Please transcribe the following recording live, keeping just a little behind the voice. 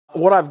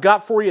What I've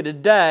got for you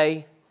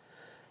today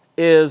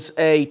is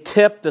a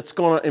tip that's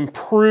going to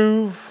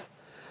improve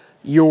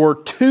your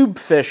tube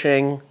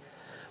fishing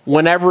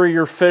whenever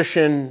you're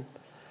fishing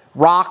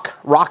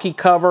rocky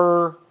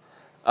cover,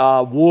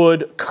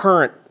 wood,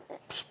 current,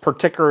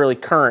 particularly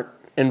current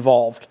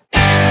involved.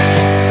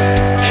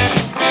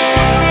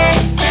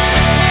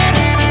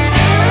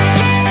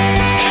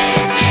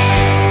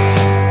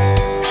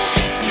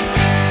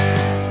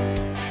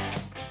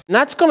 And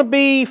that's going to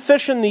be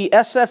fishing the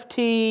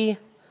SFTtackle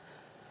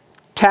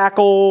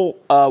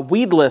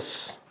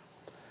Weedless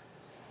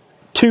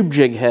tube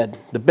jig head,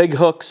 the big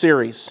hook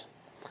series.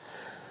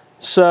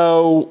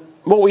 So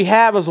what we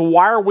have is a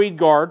wire weed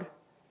guard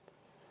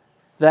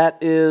that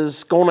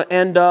is going to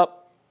end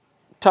up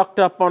tucked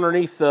up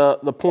underneath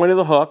the point of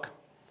the hook,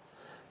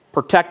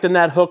 protecting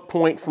that hook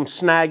point from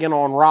snagging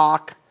on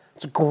rock.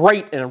 It's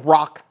great in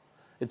rock.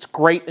 It's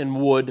great in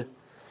wood.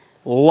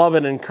 Love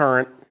it in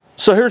current.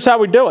 So here's how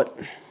we do it.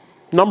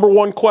 Number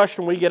one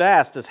question we get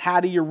asked is,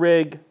 how do you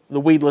rig the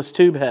weedless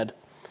tube head?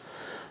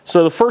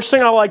 So the first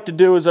thing I like to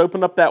do is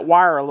open up that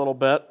wire a little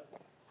bit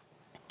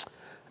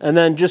and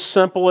then just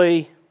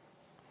simply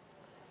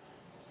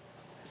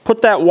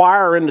put that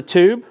wire in the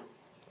tube.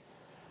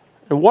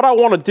 And what I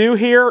want to do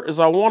here is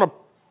I want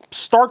to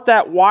start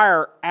that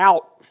wire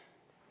out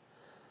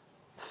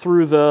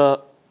through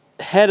the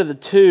head of the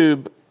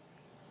tube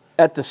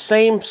at the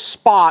same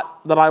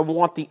spot that I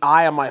want the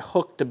eye of my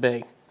hook to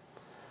be.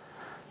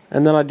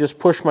 And then I just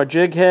push my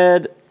jig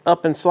head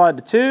up inside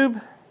the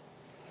tube.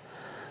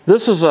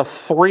 This is a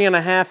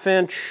 3.5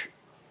 inch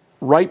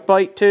right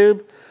bite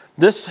tube.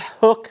 This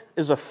hook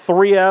is a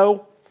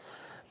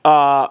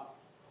 3.0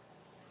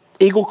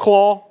 Eagle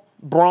Claw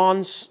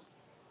bronze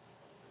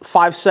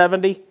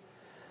 570,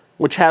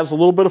 which has a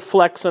little bit of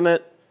flex in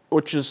it,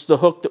 which is the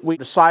hook that we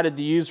decided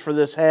to use for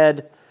this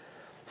head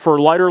for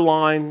lighter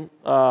line,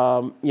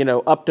 you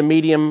know, up to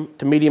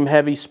medium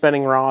heavy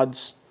spinning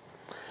rods.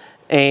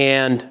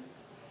 And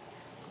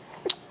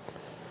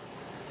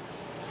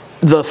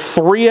the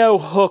 3.0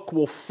 hook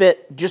will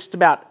fit just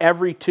about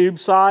every tube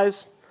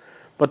size,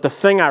 but the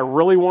thing I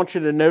really want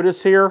you to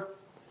notice here,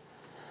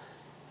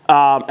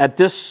 at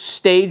this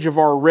stage of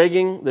our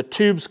rigging, the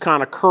tube's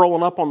kind of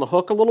curling up on the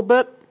hook a little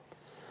bit.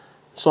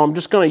 So I'm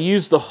just going to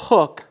use the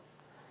hook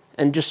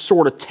and just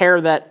sort of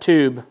tear that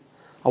tube.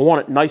 I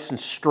want it nice and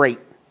straight.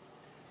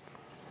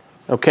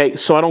 Okay,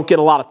 so I don't get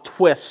a lot of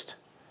twist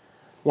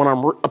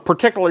when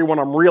particularly when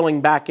I'm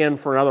reeling back in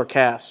for another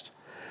cast.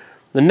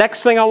 The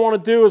next thing I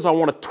want to do is I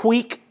want to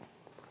tweak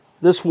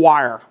this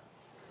wire.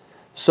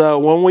 So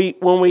when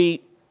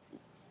we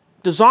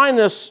designed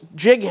this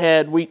jig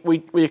head, we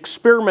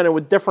experimented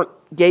with different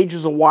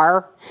gauges of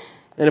wire.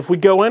 And if we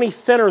go any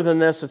thinner than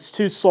this, it's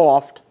too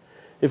soft.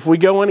 If we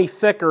go any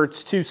thicker,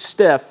 it's too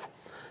stiff.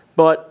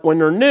 But when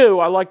they're new,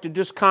 I like to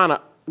just kind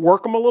of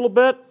work them a little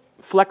bit,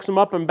 flex them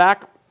up and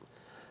back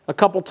a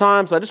couple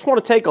times. I just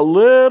want to take a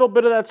little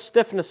bit of that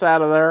stiffness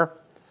out of there,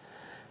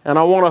 and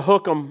I want to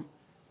hook them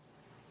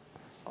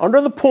under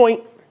the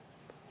point,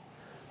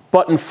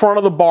 but in front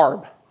of the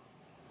barb.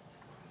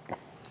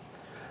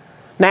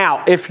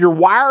 Now, if your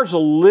wire's a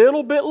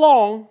little bit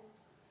long,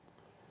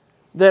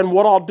 then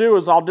what I'll do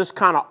is I'll just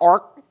kind of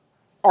arch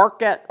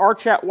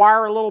that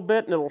wire a little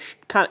bit, and it'll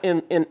kind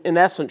of, in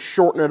essence,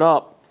 shorten it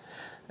up.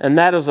 And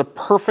that is a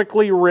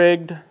perfectly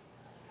rigged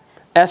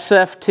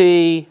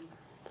SFT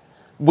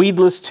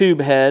weedless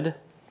tube head,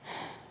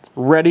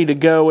 ready to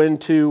go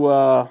into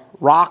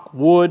rock,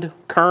 wood,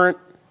 current,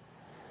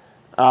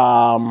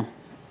 and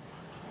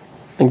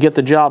get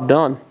the job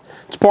done.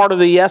 It's part of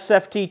the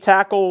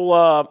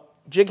SFTtackle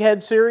jig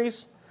head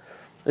series.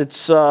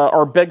 It's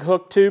our big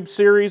hook tube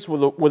series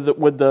with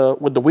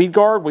the weed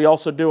guard. We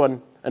also do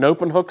an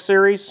open hook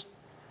series.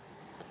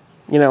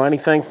 You know,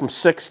 anything from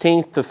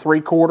 1/16 to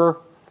 3/4,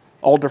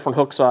 all different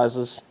hook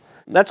sizes.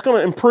 That's going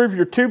to improve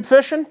your tube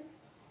fishing.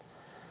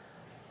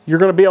 You're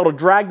going to be able to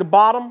drag the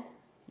bottom.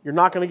 You're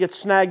not going to get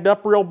snagged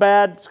up real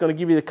bad. It's going to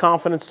give you the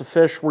confidence to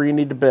fish where you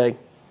need to be.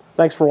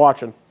 Thanks for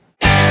watching.